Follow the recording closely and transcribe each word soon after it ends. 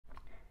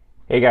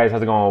Hey guys,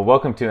 how's it going?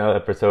 Welcome to another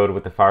episode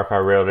with the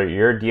Firefighter.Realtor,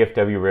 your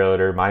DFW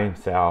realtor. My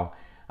name's Sal.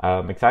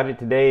 I'm excited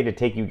today to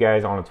take you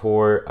guys on a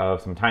tour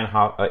of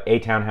a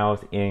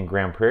townhouse in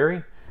Grand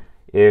Prairie.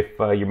 If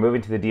you're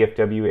moving to the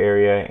DFW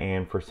area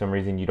and for some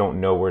reason you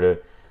don't know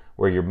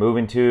where you're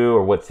moving to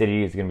or what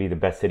city is going to be the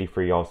best city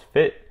for y'all's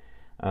fit,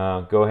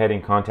 go ahead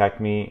and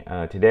contact me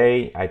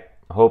today. I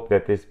hope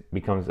that this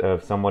becomes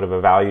somewhat of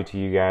a value to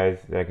you guys,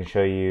 that I can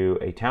show you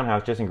a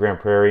townhouse just in Grand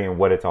Prairie and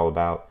what it's all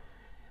about.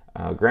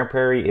 Grand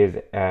Prairie is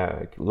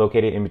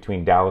located in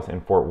between Dallas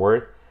and Fort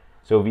Worth.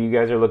 So if you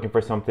guys are looking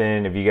for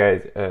something, if you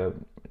guys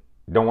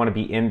don't want to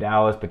be in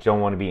Dallas but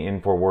don't want to be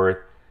in Fort Worth,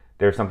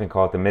 there's something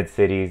called the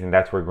Mid-Cities, and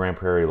that's where Grand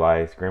Prairie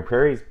lies. Grand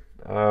Prairie is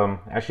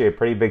actually a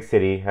pretty big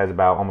city, has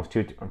about almost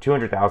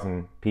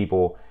 200,000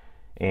 people,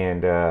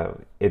 and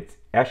it's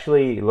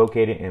actually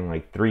located in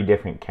like 3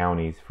 different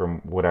counties from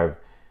what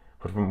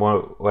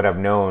I've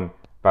known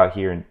about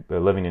here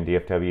living in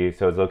DFW.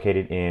 So it's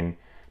located in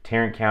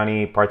Tarrant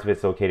County, parts of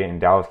it's located in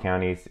Dallas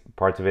County,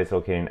 parts of it's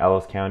located in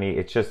Ellis County.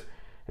 It's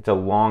a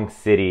long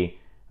city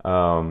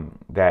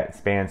that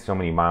spans so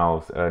many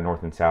miles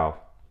north and south.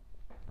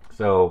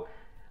 So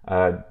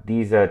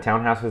these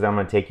townhouses I'm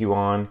going to take you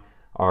on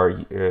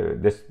are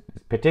this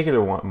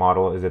particular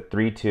model is a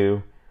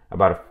 3-2,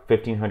 about a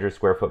 1,500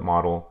 square foot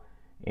model,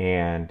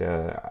 and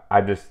I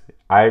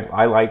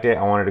liked it.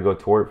 I wanted to go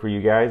tour it for you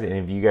guys, and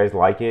if you guys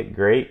like it,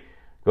 great.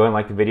 Go ahead and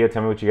like the video.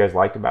 Tell me what you guys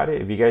liked about it.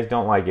 If you guys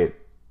don't like it,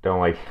 don't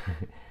like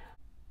it.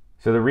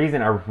 So the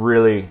reason I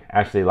really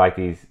actually like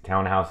these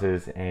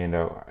townhouses, and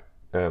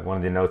one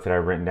of the notes that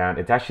I've written down,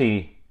 it's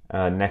actually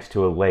next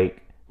to a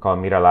lake called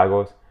Mira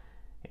Lagos,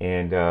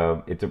 and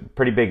it's a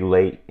pretty big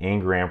lake in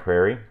Grand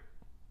Prairie,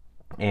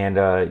 and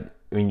I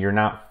mean, you're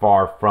not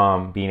far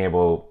from being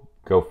able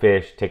to go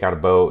fish, take out a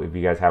boat if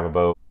you guys have a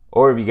boat,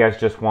 or if you guys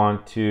just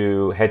want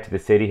to head to the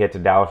city, head to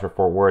Dallas or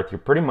Fort Worth. You're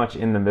pretty much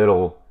in the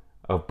middle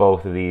of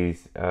both of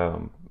these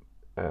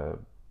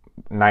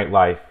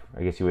nightlife,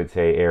 I guess you would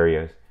say,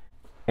 areas.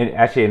 And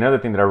actually another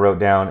thing that I wrote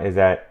down is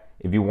that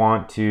if you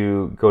want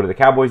to go to the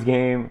Cowboys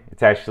game,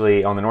 it's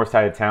actually on the north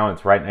side of town.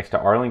 It's right next to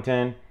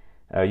Arlington.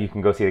 You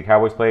can go see the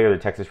Cowboys play, or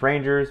the Texas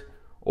Rangers,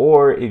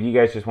 or if you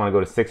guys just want to go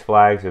to Six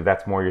Flags, if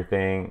that's more your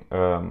thing,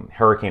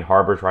 Hurricane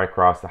Harbor's right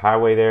across the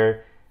highway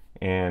there.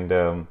 And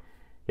yeah,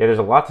 there's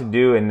a lot to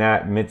do in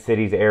that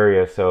mid-cities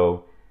area,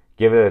 so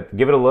give it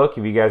a look.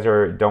 If you guys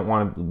don't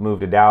want to move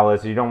to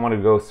Dallas, or you don't want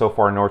to go so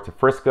far north to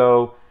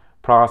Frisco,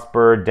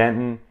 Prosper,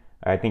 Denton,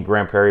 I think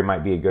Grand Prairie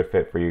might be a good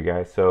fit for you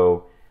guys.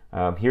 So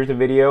here's a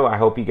video. I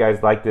hope you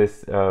guys like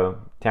this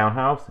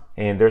townhouse,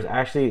 and there's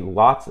actually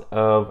lots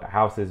of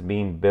houses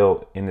being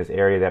built in this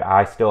area that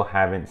I still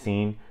haven't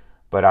seen,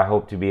 but I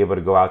hope to be able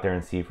to go out there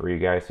and see for you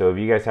guys. So if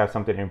you guys have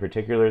something in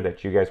particular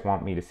that you guys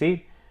want me to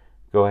see,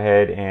 go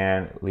ahead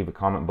and leave a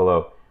comment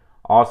below.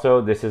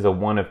 Also, this is a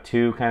 1 of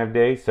 2 kind of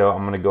day, so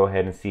I'm going to go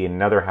ahead and see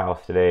another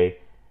house today.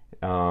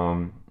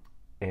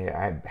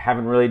 I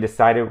haven't really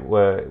decided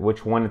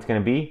which one it's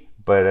going to be,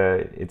 but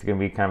it's going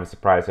to be kind of a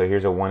surprise. So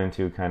here's a 1 and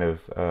 2 kind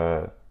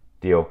of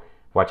deal.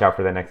 Watch out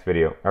for the next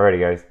video. Alrighty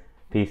guys,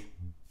 peace.